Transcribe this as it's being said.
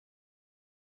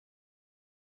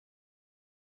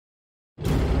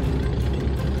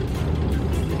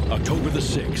October the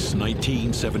 6th,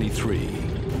 1973.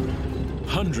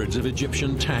 Hundreds of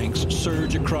Egyptian tanks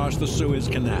surge across the Suez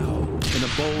Canal in a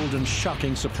bold and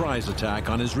shocking surprise attack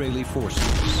on Israeli forces.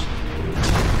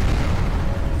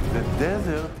 The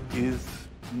desert is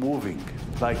moving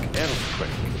like earthquake.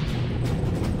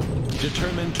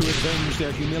 Determined to avenge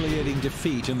their humiliating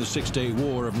defeat in the Six-Day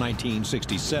War of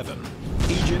 1967,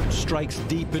 Egypt strikes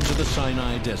deep into the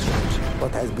Sinai Desert.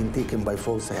 What has been taken by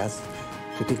force has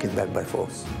to take it back by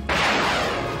force.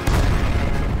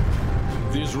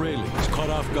 The Israelis, caught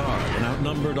off guard and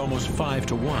outnumbered almost 5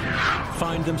 to 1,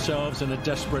 find themselves in a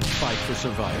desperate fight for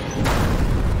survival.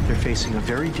 They're facing a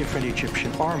very different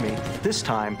Egyptian army. This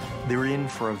time, they're in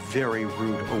for a very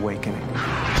rude awakening.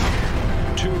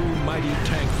 Two mighty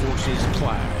tank forces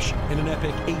clash in an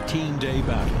epic 18-day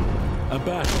battle. A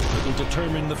battle that will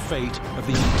determine the fate of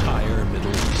the entire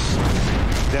Middle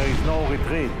East. There is no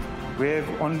retreat. We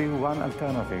have only one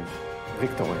alternative: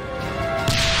 victory.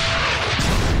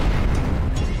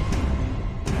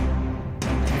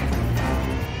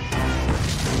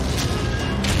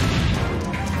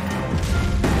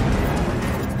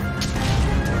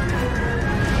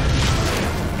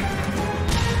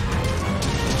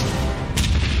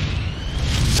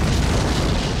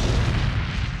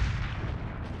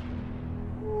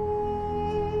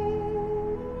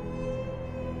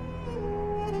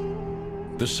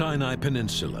 The Sinai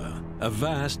Peninsula, a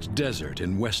vast desert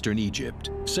in western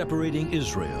Egypt, separating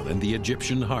Israel and the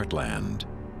Egyptian heartland.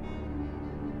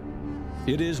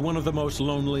 It is one of the most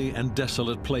lonely and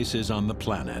desolate places on the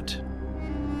planet.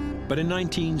 But in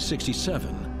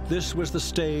 1967, this was the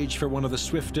stage for one of the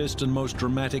swiftest and most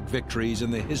dramatic victories in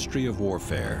the history of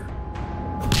warfare.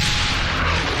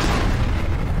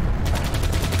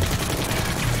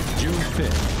 June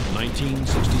 5th,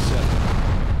 1967.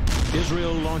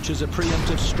 Israel launches a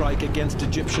preemptive strike against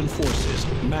Egyptian forces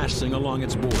massing along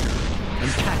its border and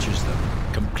catches them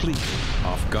completely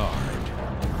off guard.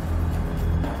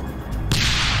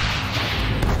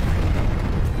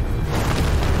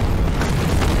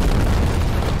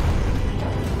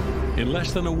 In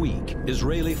less than a week,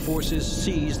 Israeli forces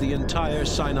seize the entire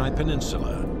Sinai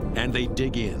Peninsula, and they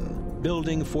dig in,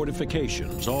 building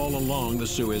fortifications all along the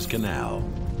Suez Canal.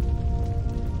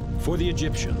 For the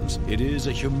Egyptians, it is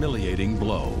a humiliating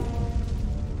blow.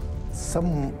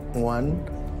 Someone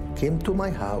came to my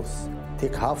house,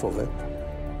 take half of it.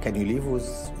 Can you live with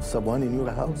someone in your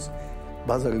house,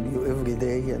 bother you every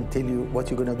day and tell you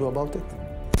what you're gonna do about it?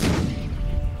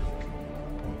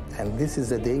 And this is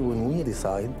the day when we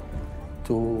decide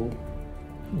to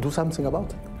do something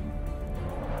about it.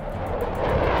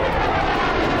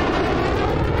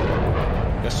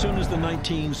 As soon as the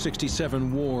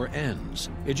 1967 war ends,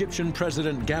 Egyptian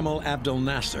President Gamal Abdel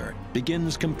Nasser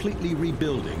begins completely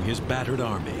rebuilding his battered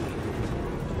army.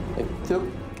 It took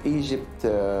Egypt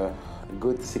a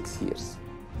good 6 years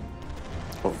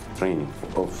of training,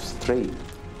 of straight,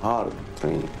 hard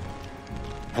training.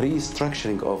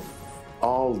 Restructuring of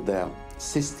all the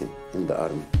system in the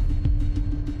army.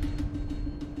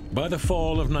 By the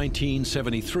fall of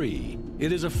 1973,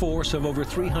 it is a force of over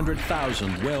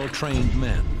 300,000 well-trained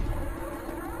men,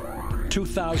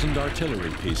 2,000 artillery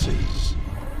pieces,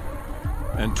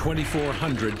 and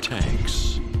 2,400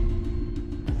 tanks.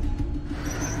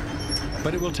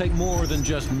 But it will take more than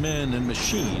just men and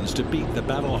machines to beat the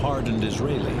battle-hardened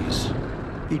Israelis.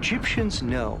 The Egyptians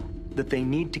know that they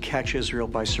need to catch Israel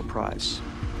by surprise.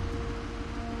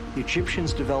 The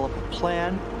Egyptians develop a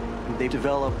plan. They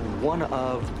develop one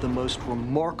of the most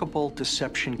remarkable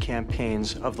deception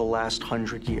campaigns of the last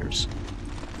 100 years.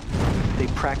 They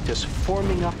practice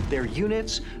forming up their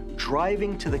units,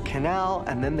 driving to the canal,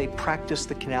 and then they practice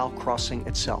the canal crossing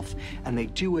itself. And they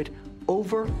do it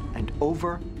over and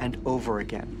over and over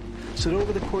again. So that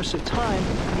over the course of time,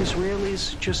 the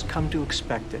Israelis just come to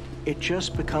expect it. It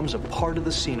just becomes a part of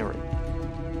the scenery.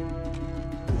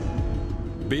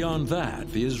 Beyond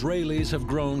that, the Israelis have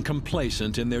grown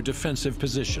complacent in their defensive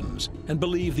positions and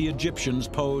believe the Egyptians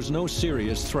pose no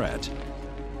serious threat.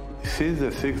 Since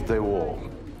the Six-Day War,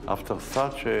 after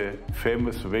such a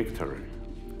famous victory,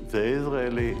 the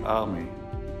Israeli army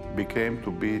became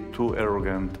to be too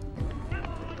arrogant.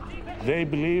 They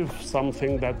believe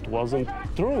something that wasn't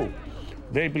true.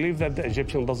 They believe that the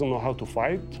Egyptian doesn't know how to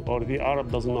fight, or the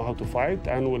Arab doesn't know how to fight,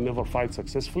 and will never fight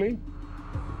successfully.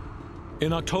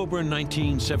 In October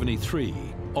 1973,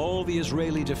 all the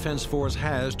Israeli Defense Force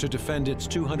has to defend its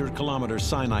 200-kilometer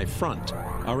Sinai front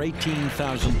are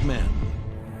 18,000 men,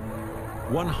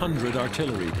 100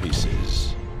 artillery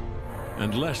pieces,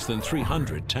 and less than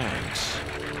 300 tanks.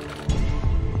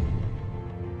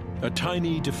 A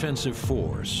tiny defensive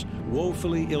force,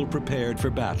 woefully ill-prepared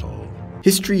for battle.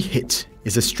 History Hit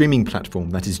is a streaming platform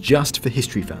that is just for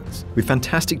history fans, with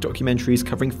fantastic documentaries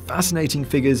covering fascinating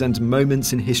figures and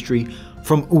moments in history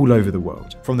from all over the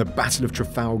world. From the Battle of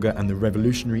Trafalgar and the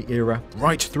Revolutionary era,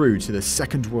 right through to the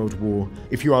Second World War.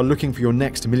 If you are looking for your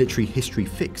next military history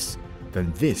fix,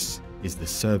 then this is the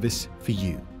service for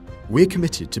you. We're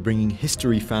committed to bringing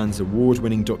history fans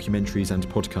award-winning documentaries and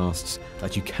podcasts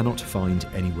that you cannot find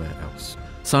anywhere else.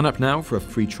 Sign up now for a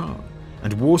free trial.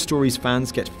 And War Stories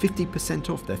fans get 50%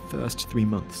 off their first 3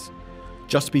 months.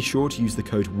 Just be sure to use the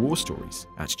code WARSTORIES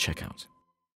at checkout.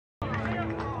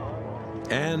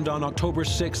 And on October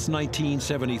 6,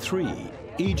 1973,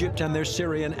 Egypt and their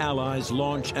Syrian allies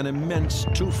launch an immense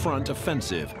two-front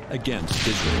offensive against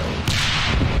Israel.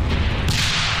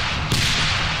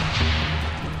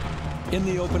 In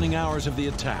the opening hours of the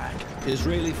attack,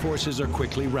 Israeli forces are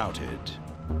quickly routed.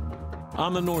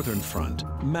 On the northern front,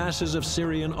 masses of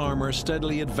Syrian armor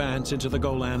steadily advance into the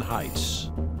Golan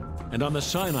Heights. And on the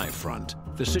Sinai front,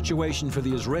 the situation for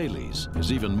the Israelis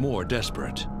is even more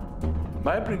desperate.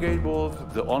 My brigade was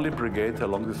the only brigade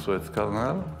along the Suez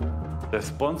Canal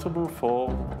responsible for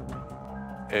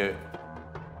a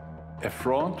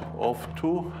front of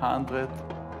 200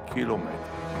 kilometers.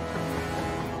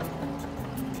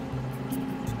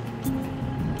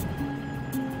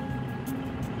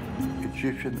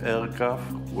 Egyptian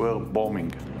aircraft were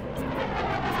bombing.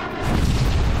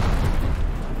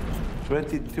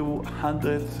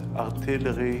 2,200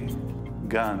 artillery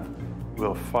guns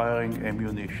were firing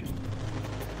ammunition.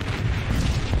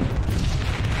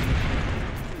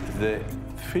 The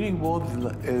feeling was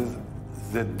as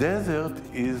the desert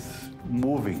is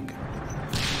moving,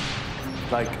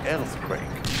 like earthquake.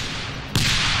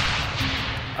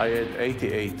 I had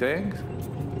 88 tanks,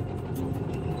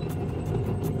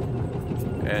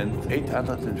 and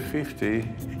 850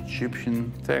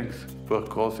 Egyptian tanks were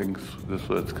crossing the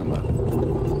Suez Canal.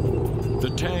 The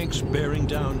tanks bearing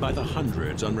down by the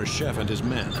hundreds on Reshef and his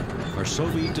men are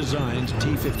Soviet-designed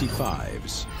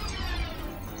T-55s.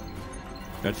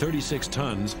 At 36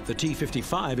 tons, the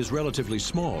T-55 is relatively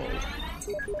small,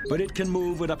 but it can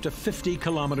move at up to 50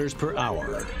 kilometers per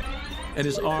hour and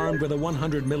is armed with a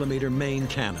 100-millimeter main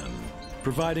cannon,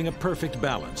 providing a perfect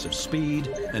balance of speed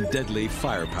and deadly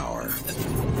firepower.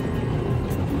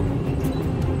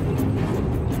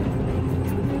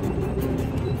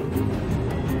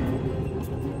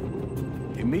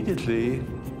 Immediately,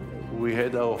 we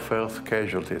had our first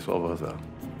casualties over there.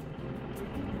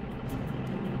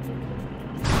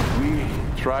 We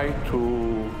tried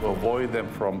to avoid them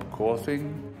from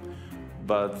crossing,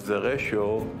 but the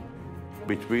ratio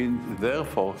between their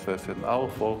forces and our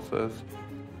forces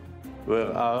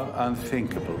are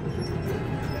unthinkable.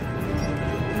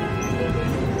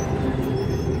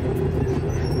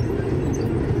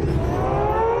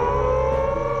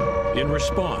 In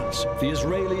response, the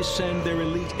Israelis send their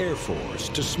elite air force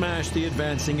to smash the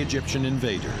advancing Egyptian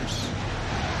invaders.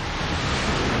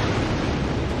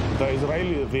 The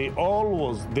Israelis, they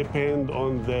always depend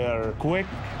on their quick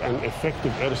and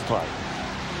effective airstrike.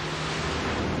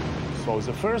 So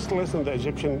the first lesson the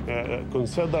Egyptians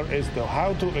consider is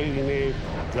how to eliminate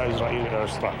the Israeli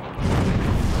airstrike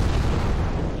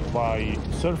by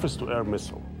surface-to-air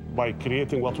missile, by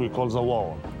creating what we call the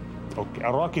wall, okay,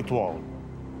 a rocket wall.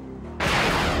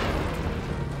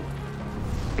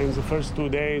 In the first 2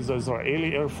 days, the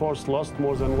Israeli Air Force lost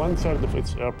more than 1/3 of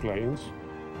its airplanes,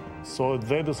 so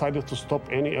they decided to stop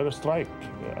any airstrike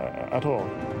at all.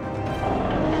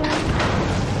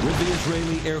 With the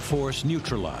Israeli Air Force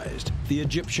neutralized, the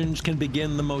Egyptians can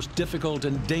begin the most difficult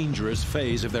and dangerous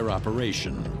phase of their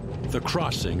operation, the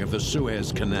crossing of the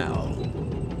Suez Canal.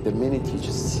 The minute you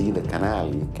just see the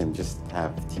canal, you can just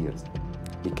have tears,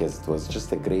 because it was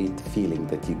just a great feeling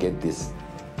that you get this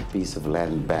piece of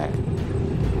land back.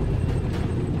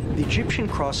 The Egyptian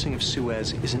crossing of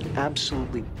Suez is an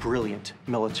absolutely brilliant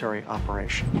military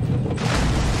operation.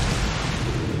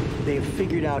 They have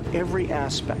figured out every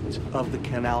aspect of the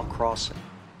canal crossing.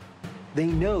 They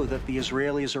know that the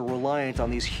Israelis are reliant on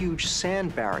these huge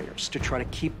sand barriers to try to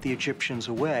keep the Egyptians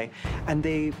away, and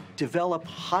they develop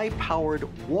high-powered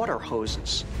water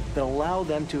hoses that allow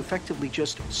them to effectively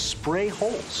just spray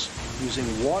holes using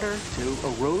water to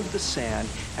erode the sand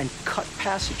and cut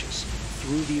passages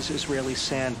through these Israeli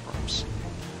sand berms.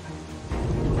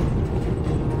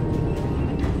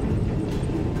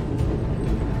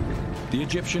 The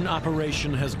Egyptian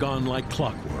operation has gone like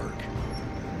clockwork.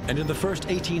 And in the first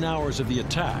 18 hours of the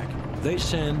attack, they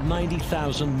send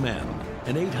 90,000 men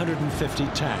and 850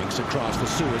 tanks across the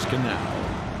Suez Canal.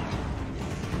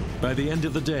 By the end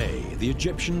of the day, the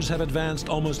Egyptians have advanced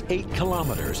almost 8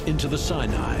 kilometers into the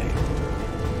Sinai.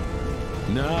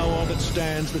 Now all that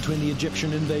stands between the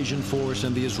Egyptian invasion force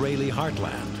and the Israeli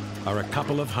heartland are a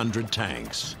couple of hundred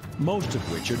tanks, most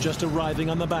of which are just arriving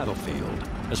on the battlefield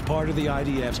as part of the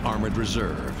IDF's armored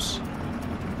reserves.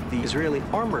 The Israeli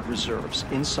armored reserves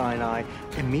in Sinai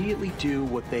immediately do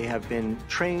what they have been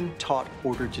trained, taught,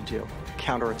 ordered to do: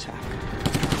 counterattack.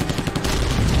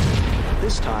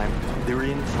 This time, they're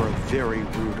in for a very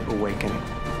rude awakening.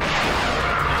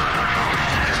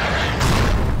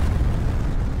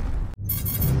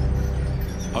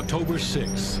 October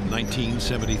 6,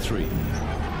 1973.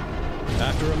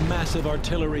 After a massive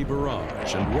artillery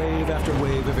barrage and wave after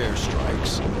wave of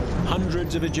airstrikes,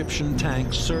 hundreds of Egyptian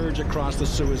tanks surge across the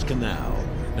Suez Canal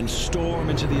and storm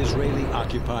into the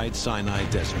Israeli-occupied Sinai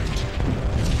Desert.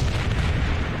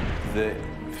 The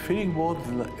feeling was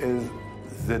is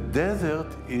the desert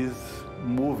is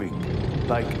moving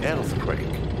like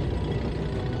earthquake.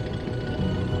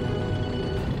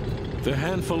 The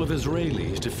handful of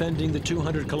Israelis defending the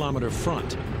 200-kilometer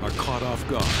front are caught off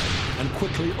guard and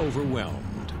quickly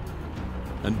overwhelmed.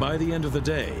 And by the end of the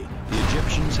day, the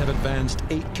Egyptians have advanced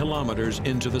 8 kilometers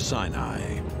into the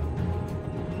Sinai.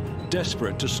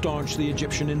 Desperate to staunch the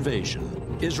Egyptian invasion,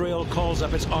 Israel calls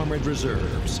up its armored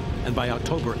reserves, and by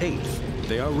October 8th,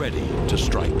 they are ready to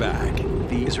strike back.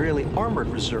 The Israeli armored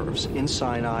reserves in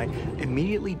Sinai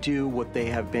immediately do what they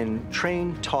have been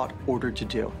trained, taught, ordered to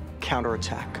do: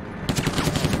 counterattack.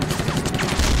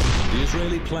 The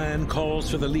Israeli plan calls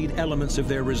for the lead elements of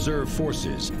their reserve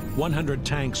forces, 100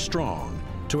 tanks strong,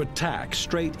 to attack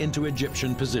straight into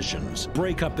Egyptian positions,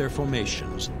 break up their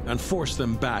formations, and force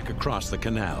them back across the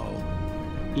canal.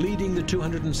 Leading the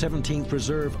 217th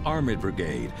Reserve Armored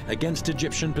Brigade against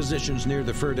Egyptian positions near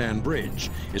the Verdun Bridge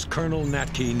is Colonel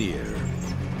Natki Nir.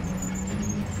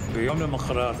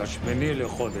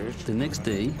 The next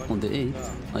day, on the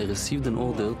 8th, I received an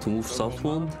order to move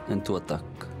southward and to attack.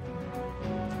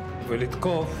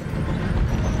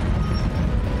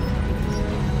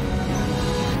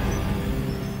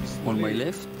 On my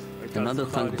left, another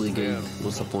tank brigade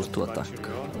was supposed to attack.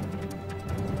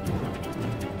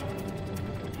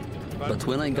 But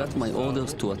when I got my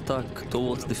orders to attack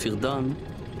towards the Verdun,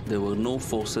 there were no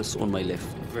forces on my left.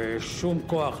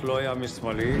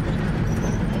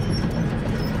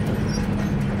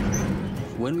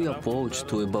 When we approached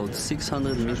to about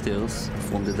 600 meters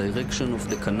from the direction of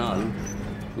the canal,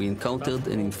 we encountered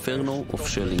an inferno of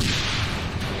shelling.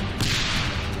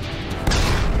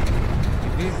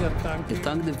 A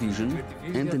tank division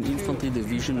and an infantry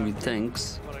division with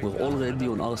tanks were already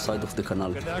on our side of the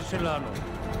canal.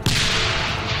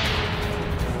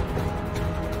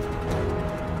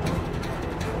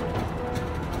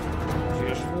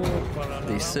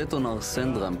 They sat on our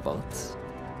sand ramparts,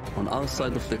 on our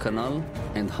side of the canal,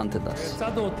 and hunted us.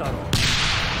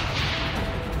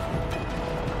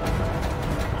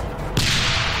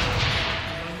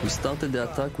 We started the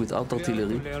attack without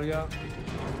artillery,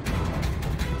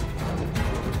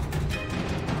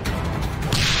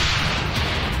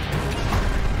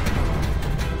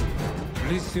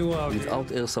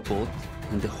 without air support,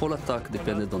 and the whole attack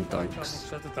depended on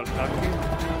tanks.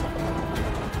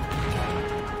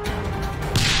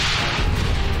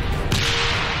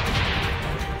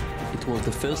 It was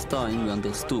the first time we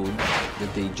understood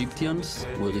that the Egyptians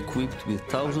were equipped with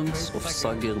thousands of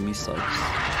Sager missiles.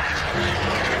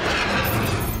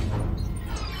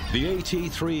 The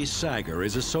AT-3 Sager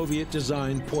is a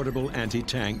Soviet-designed portable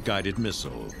anti-tank guided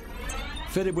missile.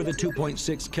 Fitted with a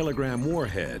 2.6-kilogram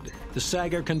warhead, the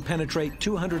Sager can penetrate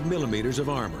 200 millimeters of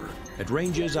armor at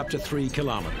ranges up to 3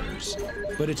 kilometers.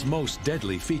 But its most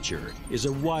deadly feature is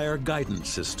a wire guidance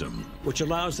system, which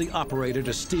allows the operator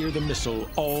to steer the missile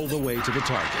all the way to the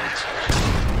target.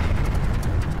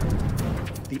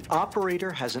 The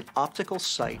operator has an optical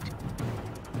sight,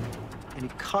 and he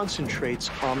concentrates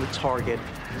on the target,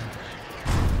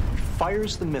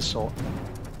 fires the missile,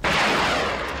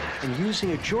 and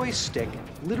using a joystick,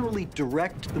 literally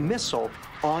direct the missile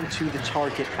onto the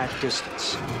target at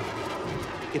distance.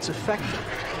 It's effective,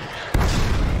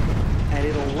 and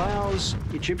it allows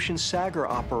Egyptian Sager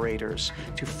operators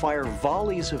to fire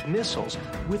volleys of missiles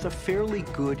with a fairly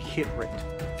good hit rate,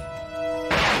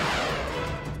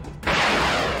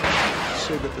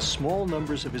 so that the small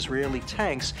numbers of Israeli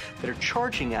tanks that are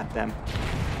charging at them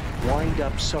wind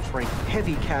up suffering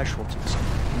heavy casualties,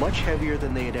 much heavier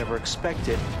than they had ever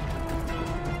expected.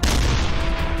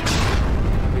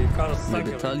 My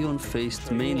battalion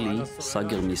faced mainly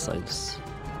Sager missiles.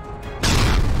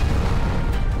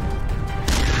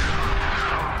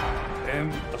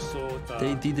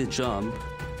 They did a job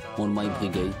on my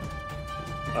brigade.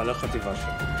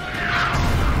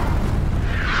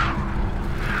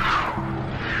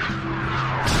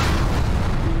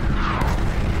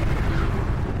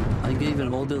 gave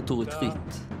an order to retreat.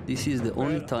 This is the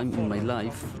only time in my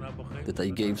life that I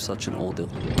gave such an order.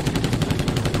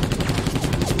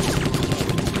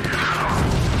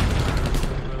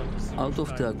 Out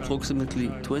of the approximately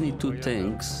 22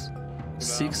 tanks,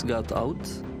 6 got out,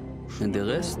 and the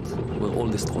rest were all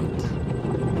destroyed.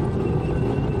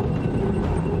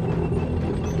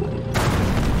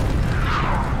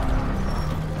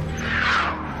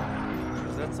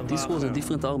 This was a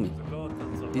different army.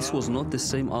 This was not the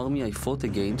same army I fought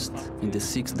against in the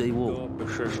 6-day war.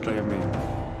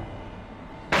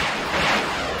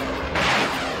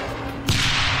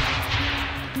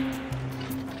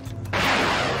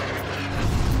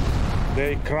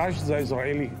 They crushed the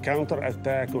Israeli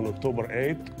counterattack on October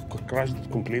 8th, crushed it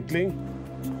completely.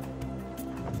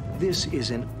 This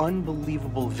is an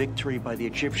unbelievable victory by the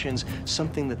Egyptians,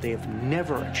 something that they have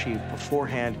never achieved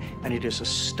beforehand, and it is a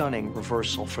stunning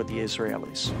reversal for the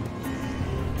Israelis.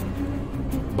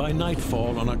 By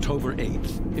nightfall on October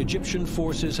 8th, Egyptian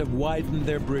forces have widened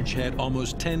their bridgehead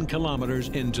almost 10 kilometers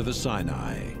into the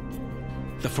Sinai.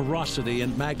 The ferocity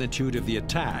and magnitude of the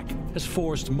attack has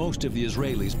forced most of the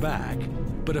Israelis back,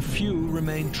 but a few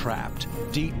remain trapped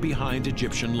deep behind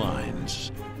Egyptian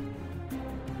lines.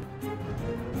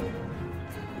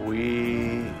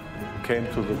 We came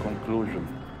to the conclusion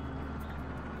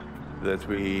that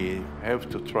we have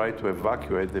to try to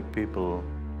evacuate the people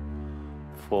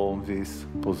from this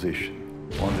position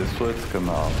on the Suez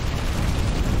Canal.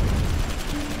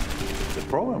 The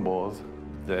problem was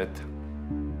that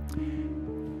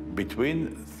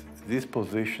between this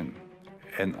position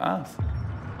and us,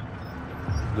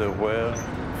 there were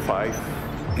 5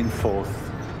 4th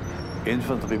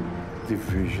Infantry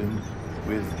Division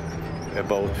with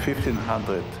about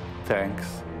 1,500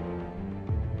 tanks.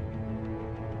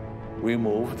 We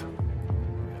moved.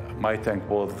 My tank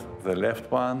was the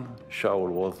left one, Shaul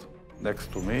was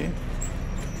next to me.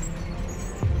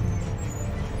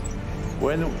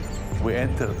 When we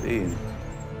entered in,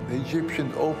 the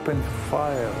Egyptians opened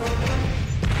fire.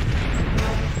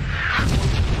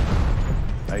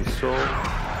 I saw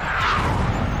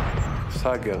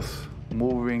saggers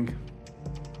moving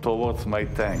towards my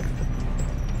tank.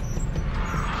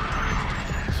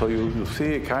 So you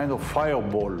see a kind of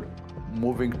fireball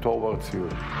moving towards you.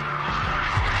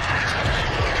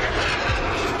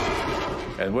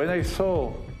 And when I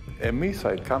saw a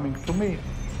missile coming to me,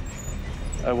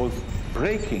 I was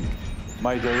braking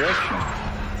my direction.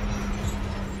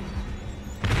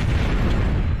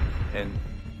 And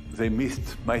they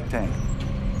missed my tank.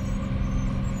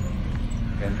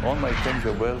 And on my tank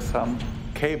there were some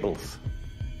cables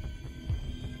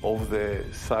of the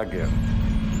Sagger.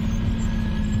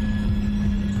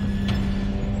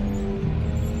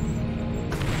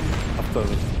 After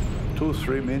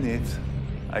 2-3 minutes,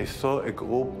 I saw a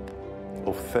group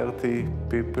of 30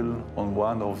 people on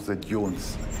one of the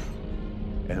dunes.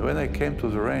 And when I came to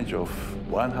the range of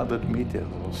 100 meters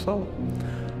or so,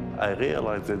 I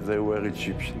realized that they were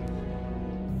Egyptian.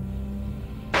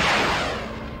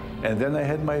 And then I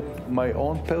had my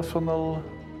own personal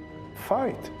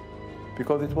fight,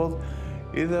 because it was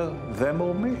either them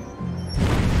or me.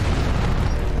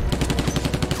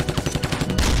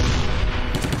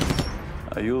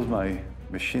 I used my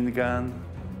machine gun,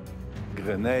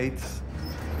 grenades,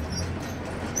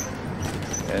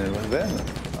 and then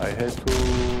I had to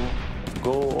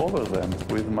go over them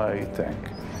with my tank.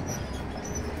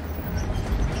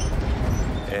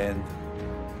 And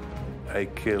I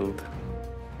killed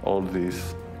all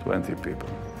these 20 people.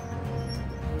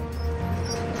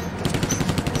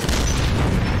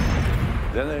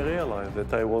 Then I realized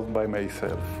that I was by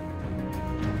myself.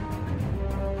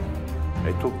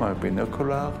 I took my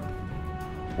binocular,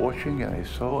 watching, and I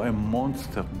saw a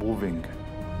monster moving.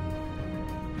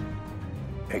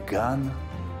 A gun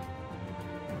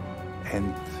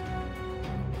and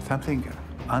something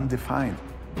undefined.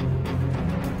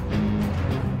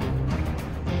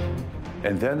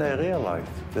 And then I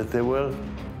realized that there were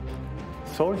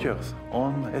soldiers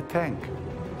on a tank.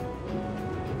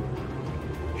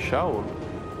 Shaul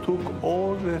took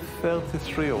all the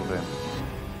 33 of them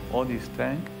on his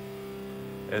tank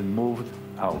and moved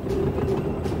out.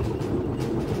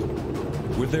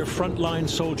 With their frontline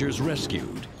soldiers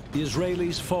rescued, the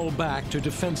Israelis fall back to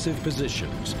defensive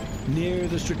positions near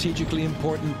the strategically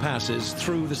important passes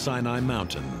through the Sinai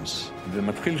Mountains. From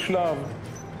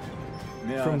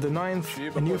the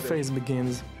 9th, a new phase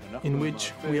begins, in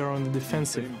which we are on the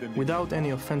defensive, without any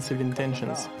offensive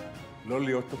intentions.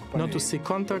 Not to seek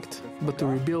contact, but to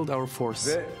rebuild our force.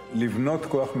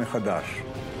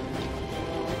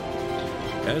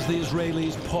 As the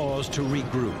Israelis pause to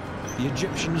regroup, the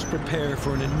Egyptians prepare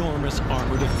for an enormous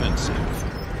armored offensive,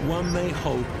 one they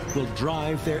hope will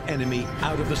drive their enemy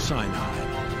out of the Sinai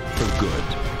for good.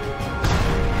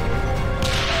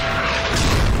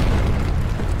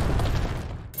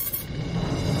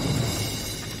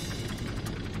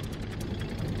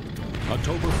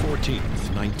 October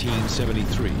 14th,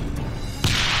 1973.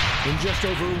 In just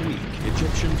over a week,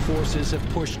 Egyptian forces have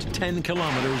pushed 10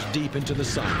 kilometers deep into the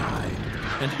Sinai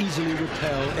and easily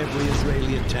repel every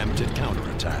Israeli attempt at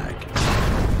counterattack.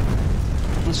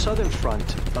 On the southern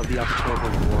front of the October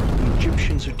War, the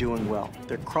Egyptians are doing well.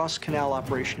 Their cross-canal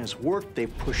operation has worked.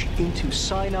 They've pushed into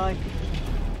Sinai,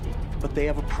 but they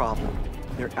have a problem.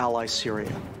 Their ally,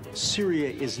 Syria. Syria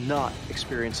is not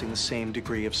experiencing the same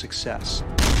degree of success.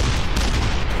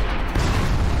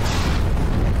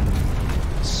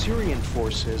 Syrian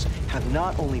forces have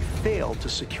not only failed to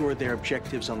secure their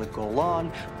objectives on the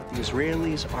Golan, but the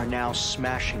Israelis are now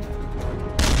smashing them.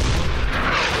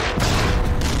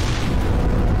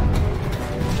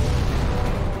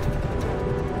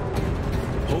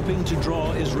 Hoping to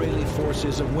draw Israeli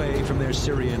forces away from their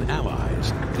Syrian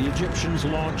allies, the Egyptians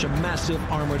launch a massive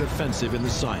armored offensive in the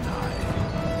Sinai.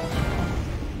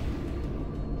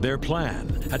 Their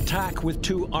plan, attack with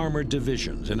 2 armored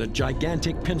divisions in a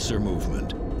gigantic pincer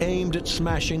movement, aimed at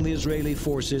smashing the Israeli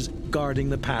forces guarding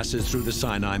the passes through the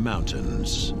Sinai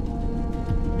Mountains.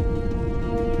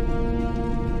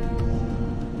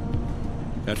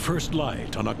 At first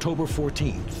light on October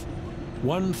 14th,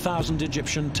 1,000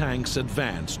 Egyptian tanks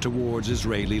advanced towards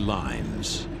Israeli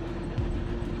lines.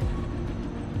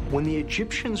 When the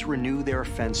Egyptians renew their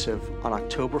offensive on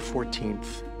October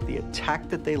 14th, the attack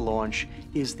that they launch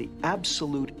is the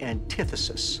absolute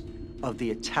antithesis of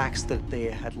the attacks that they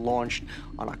had launched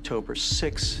on October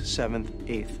 6th, 7th,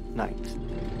 8th,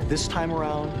 9th. This time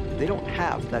around, they don't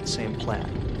have that same plan.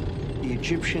 The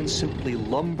Egyptians simply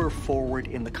lumber forward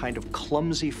in the kind of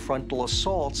clumsy frontal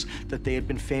assaults that they had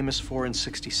been famous for in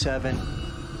 '67.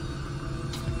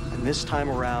 And this time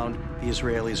around, the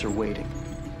Israelis are waiting.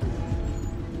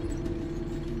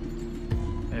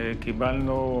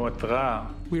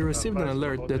 We received an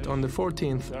alert that on the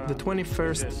 14th, the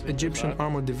 21st Egyptian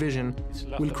Armored Division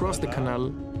will cross the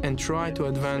canal and try to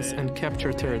advance and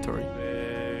capture territory.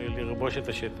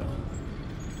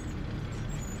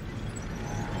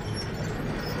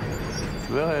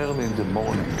 Very early in the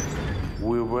morning,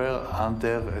 we were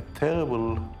under a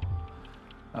terrible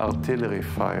artillery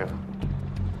fire.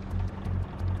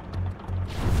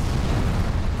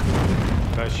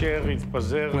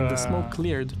 When the smoke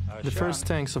cleared, the first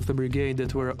tanks of the brigade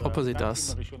that were opposite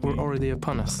us were already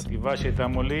upon us.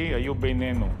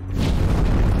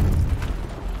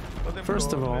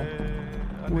 First of all,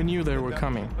 we knew they were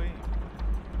coming.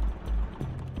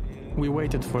 We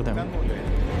waited for them.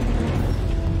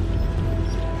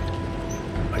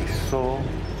 I saw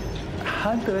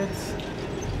hundreds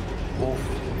of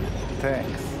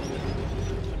tanks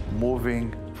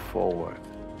moving forward.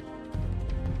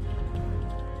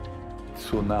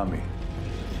 Tsunami.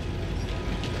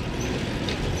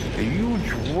 A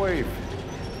huge wave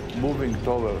moving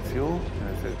towards you, and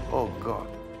I said, oh God,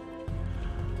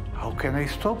 how can I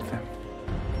stop them?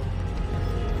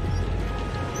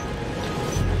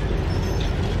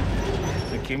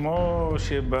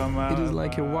 It is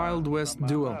like a Wild West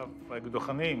duel.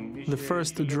 The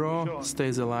first to draw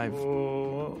stays alive.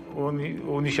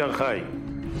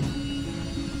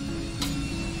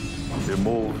 They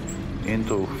moved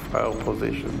into fire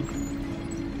position.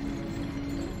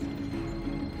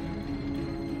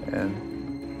 And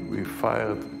we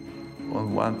fired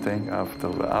on one thing after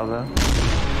the other.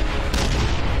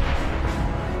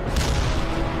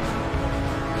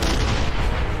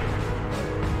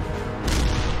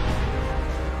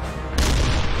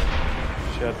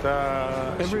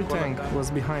 Every tank was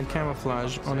behind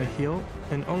camouflage on a hill,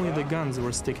 and only the guns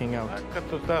were sticking out.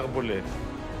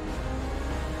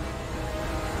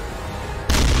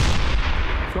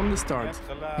 From the start,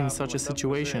 in such a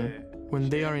situation, when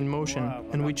they are in motion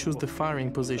and we choose the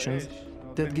firing positions,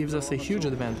 that gives us a huge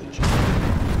advantage.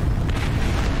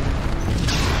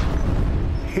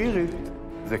 Here is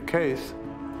the case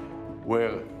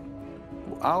where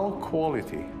our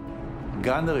quality,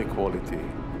 gunnery quality,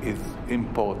 is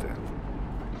important.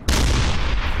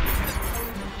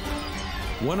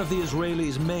 One of the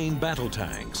Israelis' main battle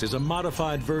tanks is a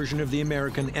modified version of the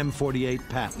American M48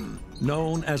 Patton,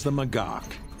 known as the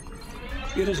Magach.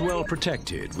 It is well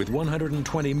protected with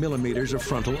 120 millimeters of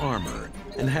frontal armor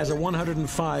and has a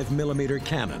 105 millimeter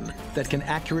cannon that can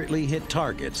accurately hit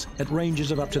targets at ranges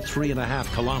of up to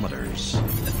 3.5 kilometers.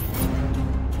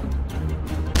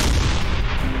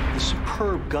 The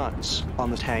superb guns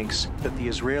on the tanks that the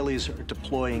Israelis are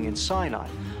deploying in Sinai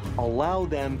allow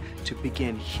them to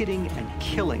begin hitting and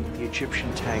killing the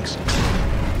Egyptian tanks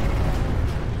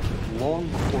long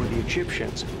before the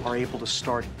Egyptians are able to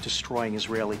start destroying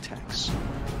Israeli tanks.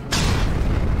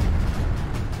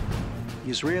 The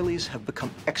Israelis have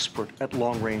become expert at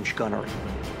long-range gunnery.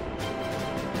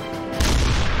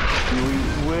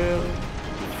 We were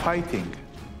fighting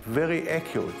very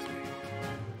accurately,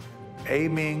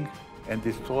 aiming and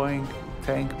destroying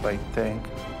tank by tank.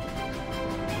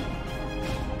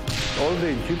 All the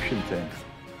Egyptian tanks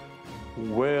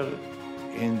were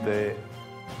in the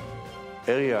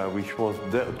area which was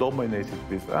dominated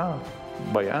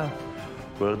by us,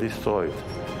 were destroyed.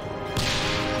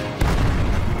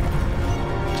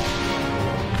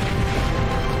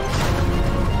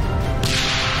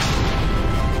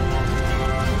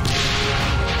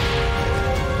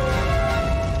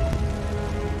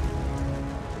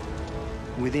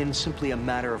 Within simply a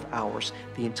matter of hours,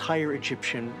 the entire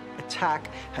Egyptian attack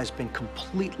has been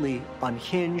completely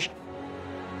unhinged.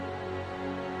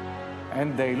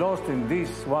 And they lost in this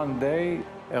one day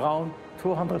around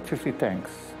 250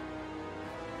 tanks.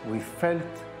 We felt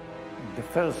the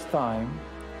first time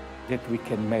that we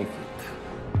can make it.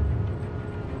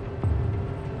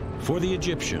 For the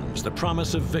Egyptians, the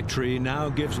promise of victory now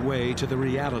gives way to the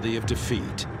reality of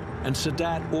defeat, and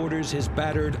Sadat orders his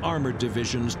battered armored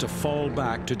divisions to fall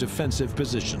back to defensive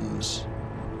positions.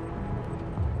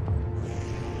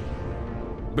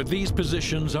 But these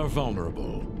positions are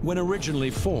vulnerable. When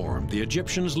originally formed, the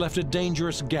Egyptians left a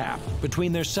dangerous gap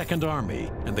between their Second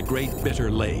Army and the Great Bitter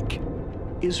Lake.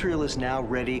 Israel is now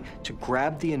ready to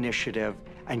grab the initiative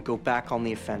and go back on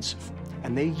the offensive.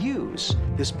 And they use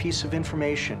this piece of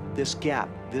information, this gap,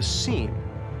 this seam,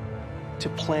 to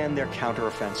plan their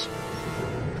counteroffensive.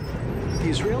 The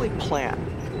Israeli plan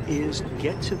is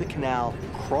get to the canal,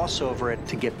 cross over it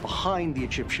to get behind the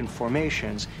Egyptian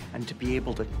formations and to be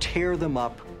able to tear them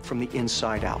up from the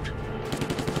inside out.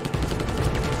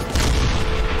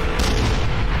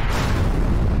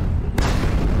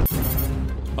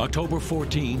 October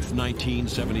 14th,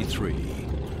 1973.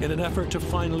 In an effort to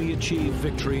finally achieve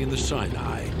victory in the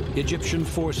Sinai, Egyptian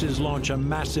forces launch a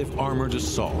massive armored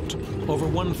assault, over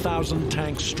 1,000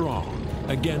 tanks strong,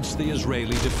 against the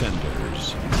Israeli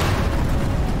defenders.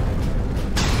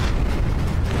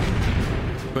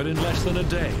 But in less than a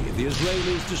day, the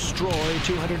Israelis destroy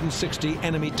 260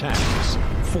 enemy tanks,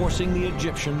 forcing the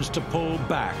Egyptians to pull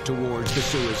back towards the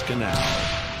Suez Canal.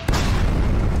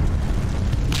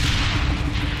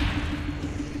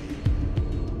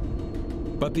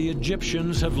 But the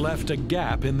Egyptians have left a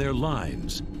gap in their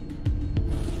lines,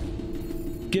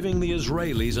 giving the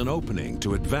Israelis an opening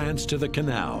to advance to the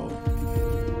canal.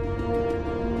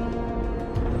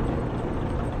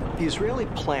 The Israeli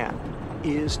plan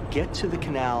is get to the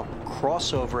canal,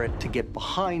 cross over it to get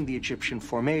behind the Egyptian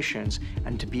formations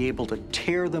and to be able to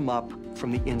tear them up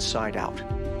from the inside out.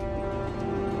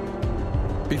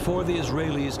 Before the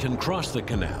Israelis can cross the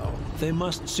canal, they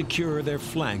must secure their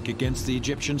flank against the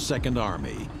Egyptian Second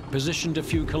Army, positioned a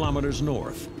few kilometers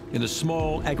north in a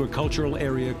small agricultural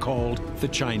area called the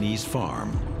Chinese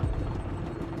Farm.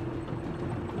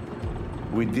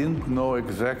 We didn't know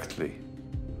exactly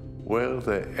where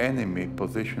the enemy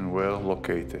positions were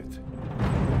located.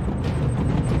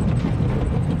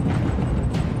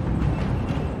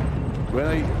 When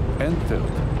I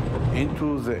entered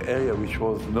into the area which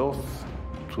was north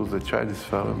to the Chinese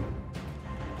farm,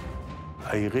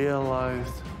 I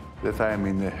realized that I am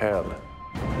in hell.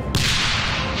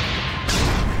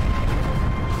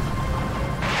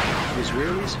 The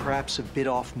Israelis perhaps have bit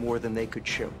off more than they could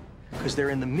chew, because they're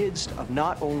in the midst of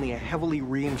not only a heavily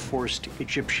reinforced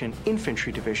Egyptian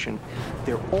infantry division,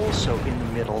 they're also in the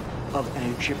middle of an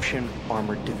Egyptian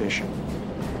armored division.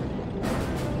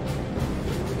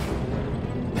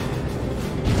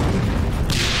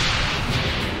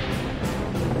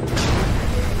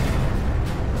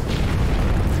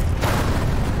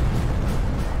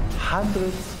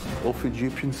 Hundreds of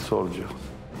Egyptian soldiers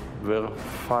were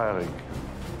firing.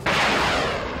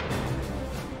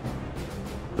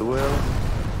 There were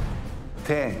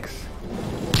tanks,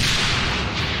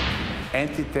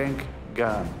 anti-tank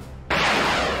gun,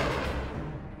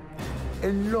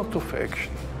 a lot of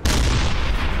action.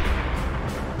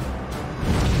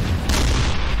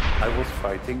 I was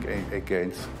fighting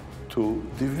against two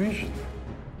divisions.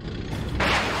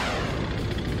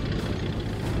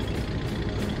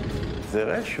 The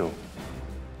ratio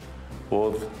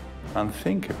was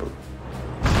unthinkable.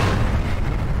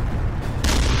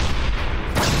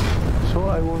 So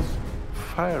I was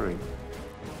firing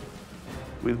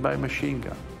with my machine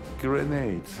gun,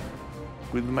 grenades,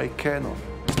 with my cannon.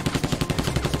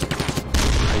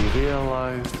 I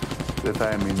realized that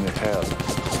I'm in hell.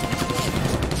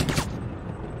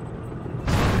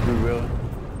 We were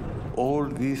all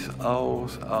these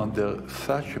hours under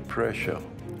such a pressure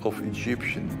of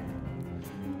Egyptian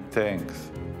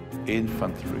tanks,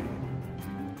 infantry,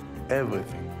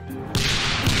 everything.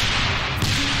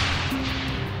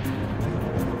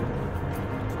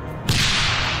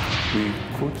 We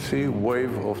could see a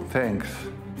wave of tanks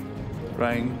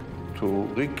trying to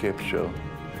recapture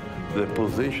the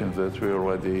positions that we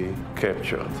already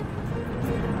captured.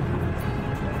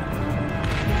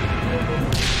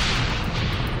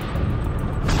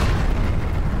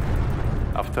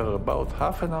 After about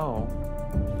half an hour,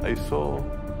 I saw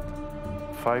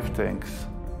 5 tanks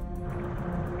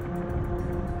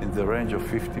in the range of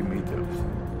 50 meters.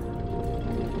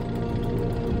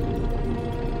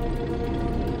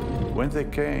 When they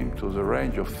came to the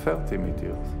range of 30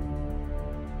 meters,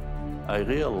 I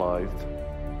realized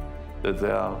that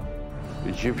they are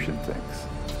Egyptian tanks.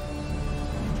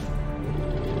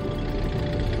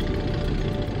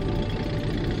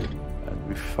 And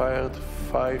we fired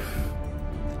 5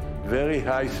 very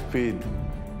high-speed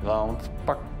rounds,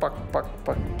 pack, pack, pack,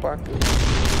 pack, pack.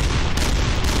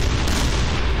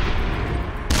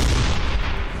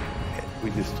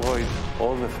 We destroyed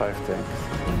all the 5 tanks.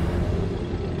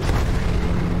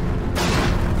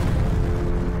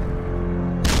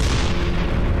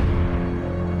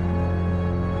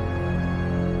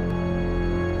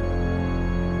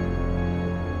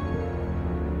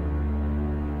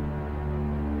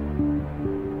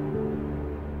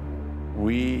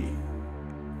 We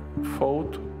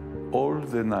fought all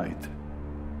the night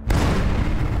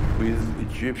with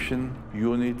Egyptian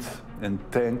units and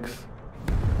tanks.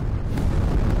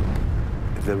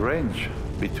 The range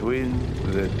between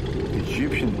the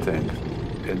Egyptian tanks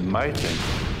and my tank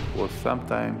was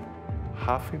sometimes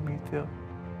half a meter,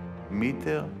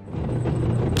 meter.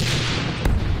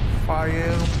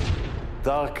 Fire,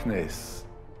 darkness,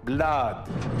 blood.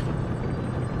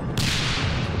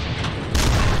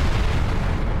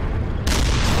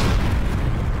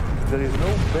 There is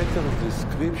no better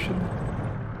description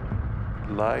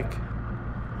like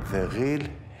the real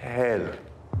hell.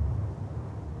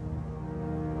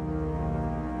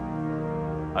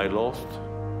 I lost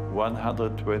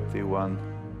 121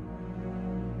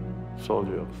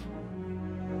 soldiers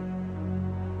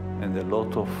and a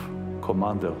lot of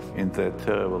commanders in that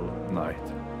terrible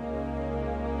night.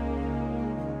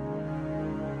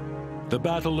 The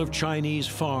Battle of Chinese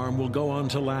Farm will go on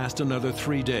to last another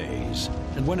 3 days,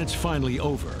 and when it's finally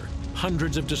over,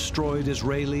 hundreds of destroyed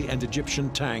Israeli and Egyptian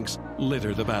tanks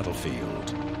litter the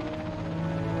battlefield.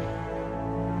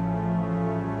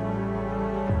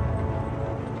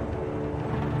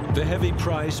 The heavy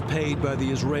price paid by the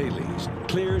Israelis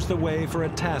clears the way for a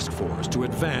task force to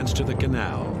advance to the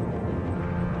canal.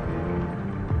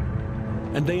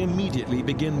 And they immediately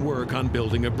begin work on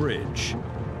building a bridge.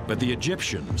 But the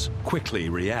Egyptians quickly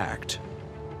react.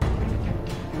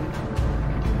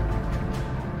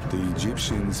 The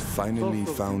Egyptians finally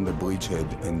found the bridgehead,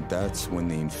 and that's when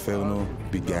the inferno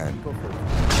began.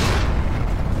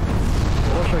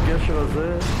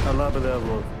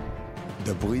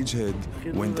 The bridgehead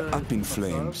went up in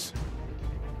flames.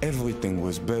 Everything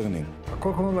was burning.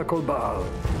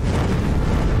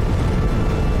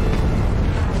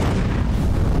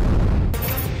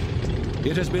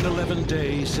 It has been 11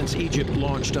 days since Egypt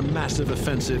launched a massive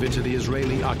offensive into the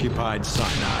Israeli-occupied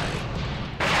Sinai.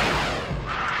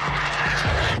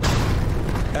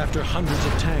 After hundreds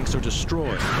of tanks are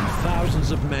destroyed and thousands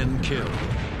of men killed.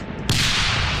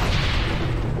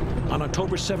 On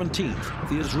October 17th,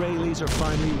 the Israelis are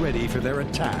finally ready for their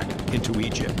attack into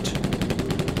Egypt.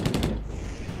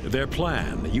 Their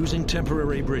plan, using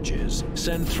temporary bridges,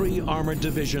 send 3 armored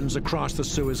divisions across the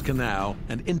Suez Canal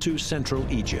and into central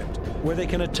Egypt, where they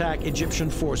can attack Egyptian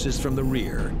forces from the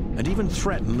rear and even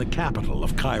threaten the capital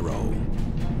of Cairo.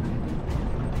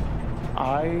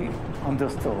 I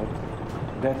understood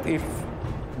that if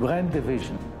Grand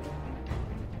Division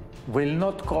will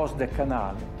not cross the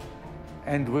canal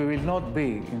and we will not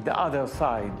be in the other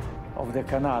side of the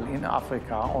canal in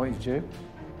Africa or Egypt,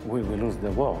 we will lose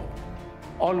the war.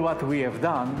 All what we have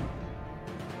done,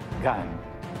 gone.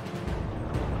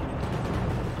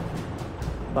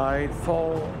 By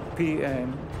 4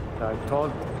 p.m., I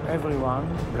told everyone,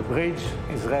 the bridge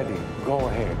is ready, go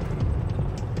ahead.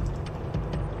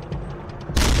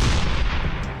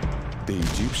 The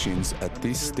Egyptians at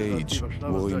this stage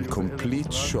were in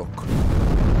complete shock.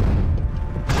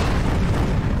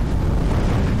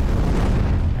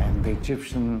 And the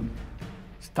Egyptian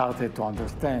started to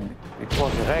understand it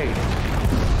was a raid.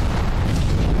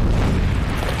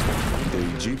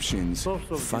 The Egyptians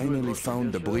finally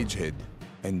found the bridgehead,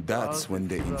 and that's when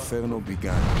the inferno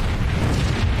began.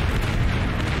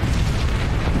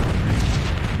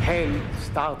 Hell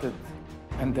started,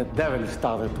 and the devil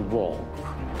started to walk.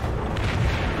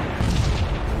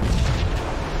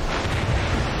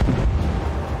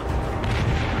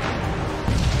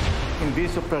 In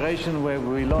this operation where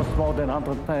we lost more than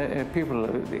 100 people,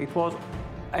 it was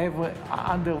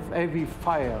under heavy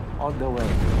fire all the way.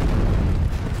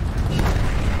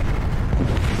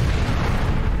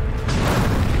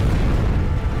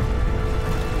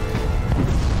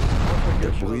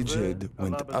 The bridgehead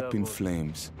went up in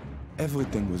flames.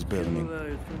 Everything was burning.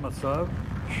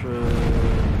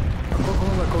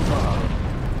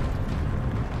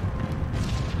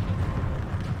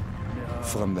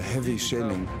 From the heavy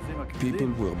shelling,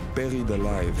 people were buried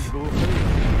alive.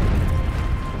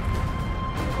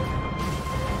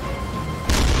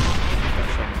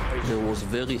 There was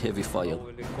very heavy fire.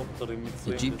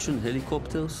 Egyptian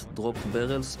helicopters dropped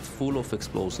barrels full of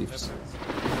explosives.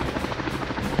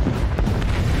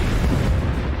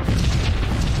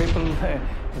 People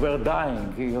were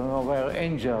dying, were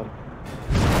injured.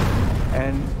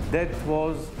 And that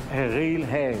was a real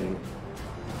hell.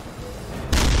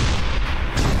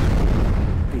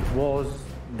 It was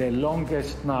the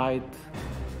longest night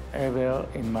ever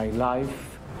in my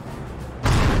life.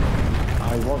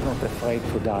 I was not afraid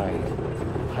to die.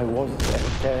 I was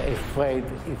afraid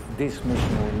if this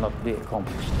mission will not be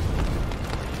accomplished.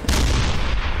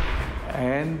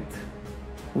 And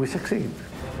we succeed.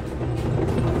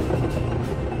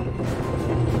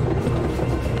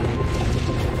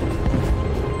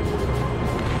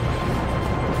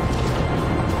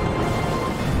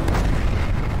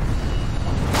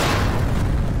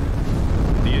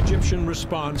 Egyptian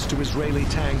response to Israeli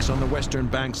tanks on the western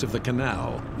banks of the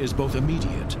canal is both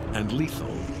immediate and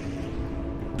lethal.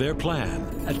 Their plan,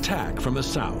 attack from the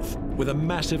south with a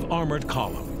massive armored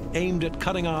column aimed at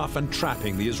cutting off and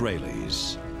trapping the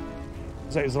Israelis.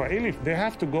 The Israelis, they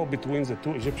have to go between the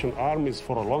two Egyptian armies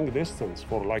for a long distance,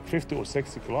 for like 50 or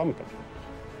 60 kilometers,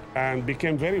 and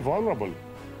became very vulnerable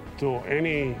to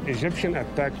any Egyptian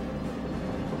attack.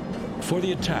 For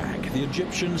the attack, the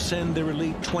Egyptians send their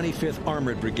elite 25th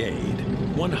Armored Brigade,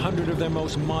 100 of their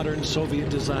most modern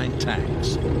Soviet-designed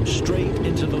tanks, straight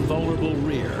into the vulnerable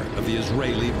rear of the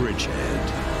Israeli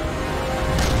bridgehead.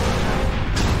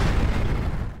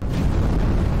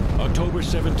 October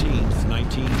 17th,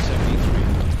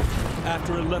 1973.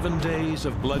 After 11 days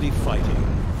of bloody fighting,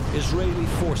 Israeli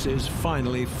forces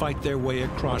finally fight their way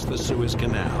across the Suez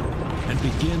Canal and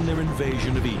begin their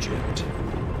invasion of Egypt.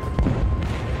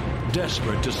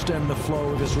 Desperate to stem the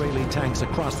flow of Israeli tanks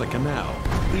across the canal,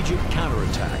 Egypt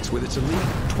counterattacks with its elite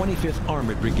 25th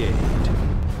Armored Brigade.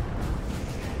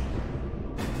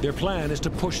 Their plan is to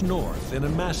push north in a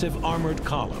massive armored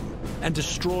column and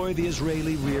destroy the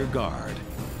Israeli rear guard,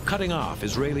 cutting off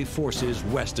Israeli forces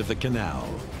west of the canal.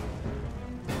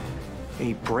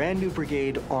 A brand new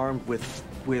brigade armed with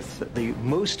the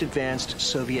most advanced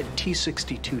Soviet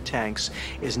T-62 tanks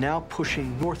is now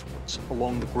pushing northwards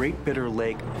along the Great Bitter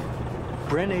Lake.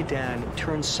 Brenedan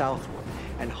turns southward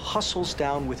and hustles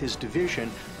down with his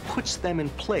division, puts them in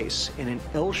place in an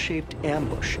L-shaped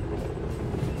ambush.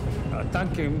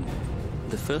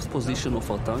 The first position of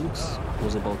our tanks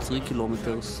was about 3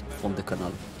 kilometers from the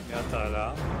canal.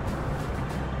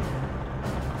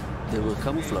 They were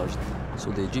camouflaged, so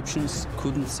the Egyptians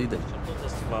couldn't see them.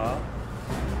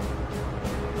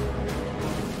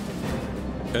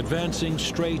 Advancing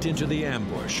straight into the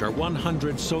ambush are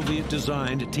 100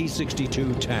 Soviet-designed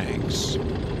T-62 tanks.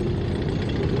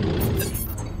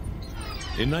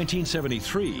 In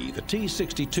 1973, the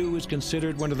T-62 is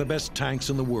considered one of the best tanks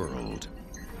in the world.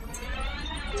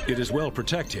 It is well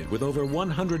protected with over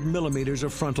 100 millimeters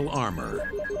of frontal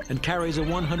armor and carries a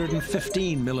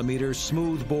 115 millimeter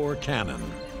smooth-bore cannon,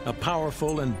 a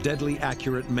powerful and deadly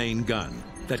accurate main gun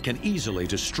that can easily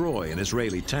destroy an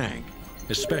Israeli tank,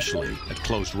 especially at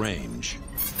close range.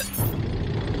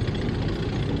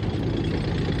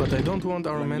 But I don't want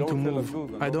our men to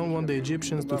move. I don't want the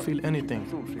Egyptians to feel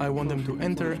anything. I want them to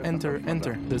enter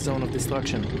the zone of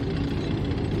destruction.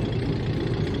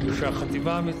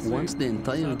 Once the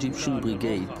entire Egyptian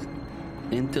brigade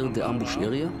entered the ambush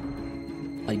area,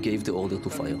 I gave the order to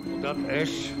fire.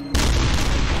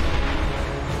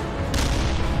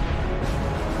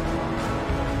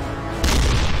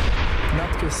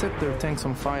 Natke set their tanks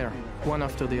on fire, one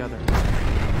after the other.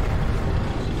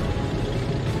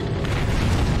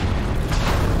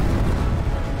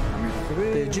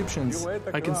 The Egyptians,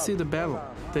 I can see the battle.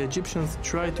 The Egyptians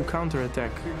tried to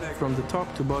counterattack from the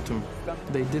top to bottom.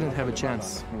 They didn't have a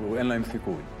chance.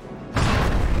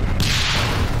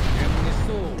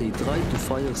 They tried to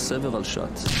fire several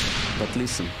shots, but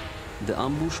listen, the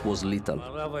ambush was lethal.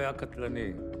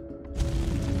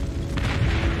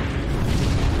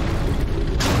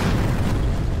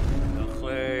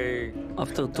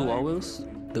 After 2 hours,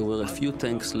 there were a few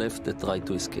tanks left that tried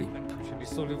to escape.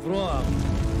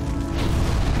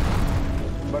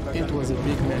 It was a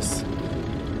big mess.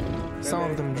 Some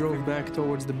of them drove back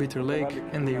towards the Bitter Lake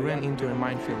and they ran into a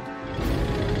minefield.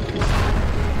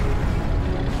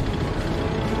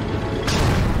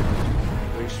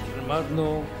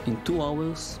 In 2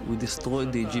 hours, we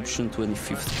destroyed the Egyptian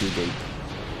 25th Brigade.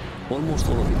 Almost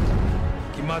all of it.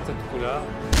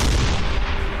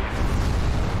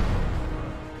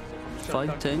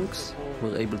 5 tanks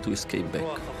were able to escape back.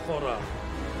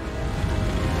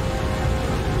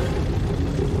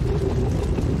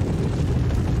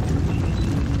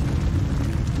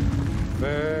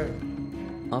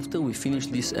 After we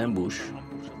finished this ambush,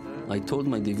 I told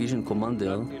my division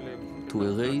commander to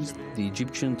erase the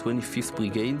Egyptian 25th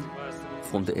Brigade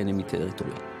from the enemy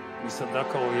territory.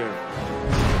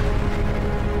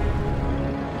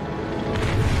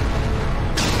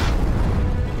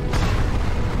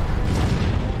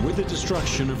 With the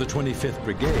destruction of the 25th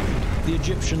Brigade, the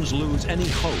Egyptians lose any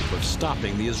hope of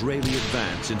stopping the Israeli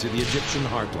advance into the Egyptian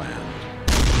heartland.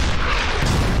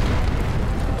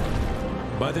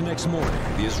 By the next morning,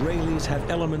 the Israelis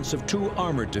had elements of 2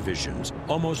 armored divisions,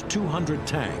 almost 200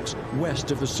 tanks,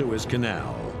 west of the Suez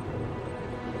Canal.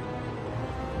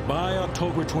 By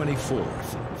October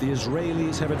 24th, the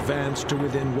Israelis have advanced to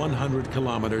within 100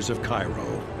 kilometers of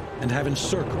Cairo and have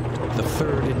encircled the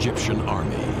 3rd Egyptian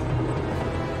Army.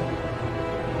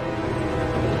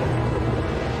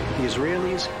 The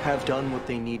Israelis have done what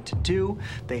they need to do.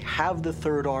 They have the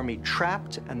Third Army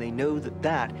trapped, and they know that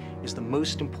that is the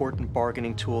most important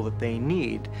bargaining tool that they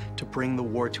need to bring the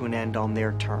war to an end on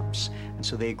their terms. And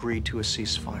so they agreed to a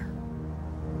ceasefire.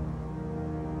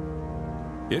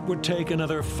 It would take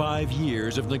another 5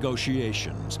 years of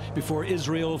negotiations before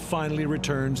Israel finally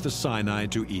returns the Sinai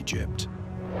to Egypt.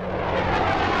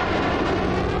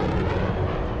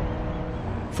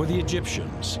 For the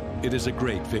Egyptians, it is a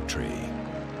great victory.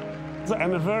 The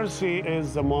anniversary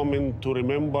is a moment to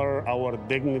remember our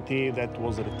dignity that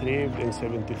was retrieved in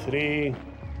 '73,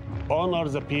 honor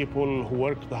the people who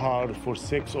worked hard for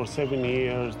 6 or 7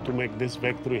 years to make this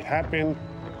victory happen.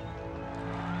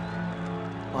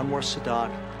 Anwar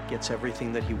Sadat gets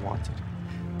everything that he wanted.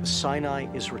 The Sinai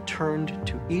is returned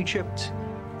to Egypt,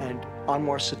 and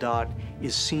Anwar Sadat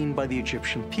is seen by the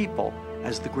Egyptian people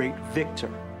as the great victor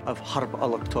of Harb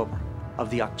al-Oktober, of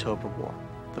the October War,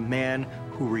 the man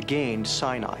who regained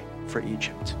Sinai for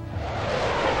Egypt.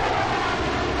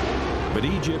 But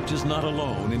Egypt is not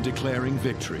alone in declaring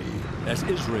victory, as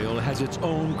Israel has its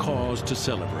own cause to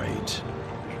celebrate.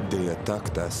 They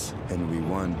attacked us, and we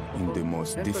won in the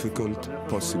most difficult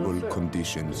possible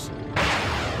conditions.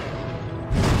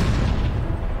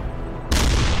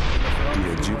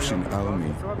 The Egyptian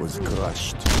army was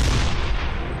crushed.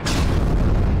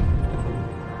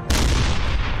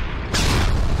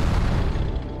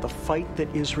 The fight that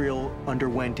Israel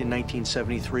underwent in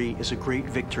 1973 is a great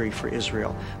victory for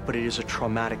Israel, but it is a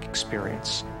traumatic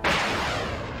experience.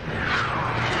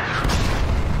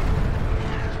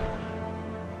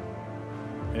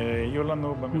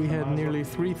 We had nearly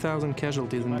 3,000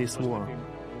 casualties in this war.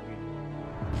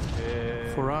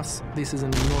 For us, this is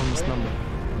an enormous number.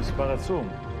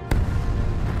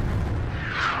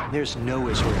 There's no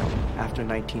Israel after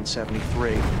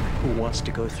 1973 who wants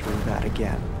to go through that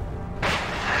again.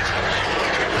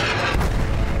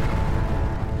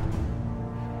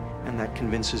 And that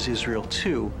convinces Israel,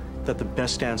 too, that the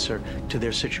best answer to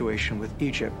their situation with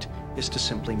Egypt is to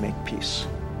simply make peace.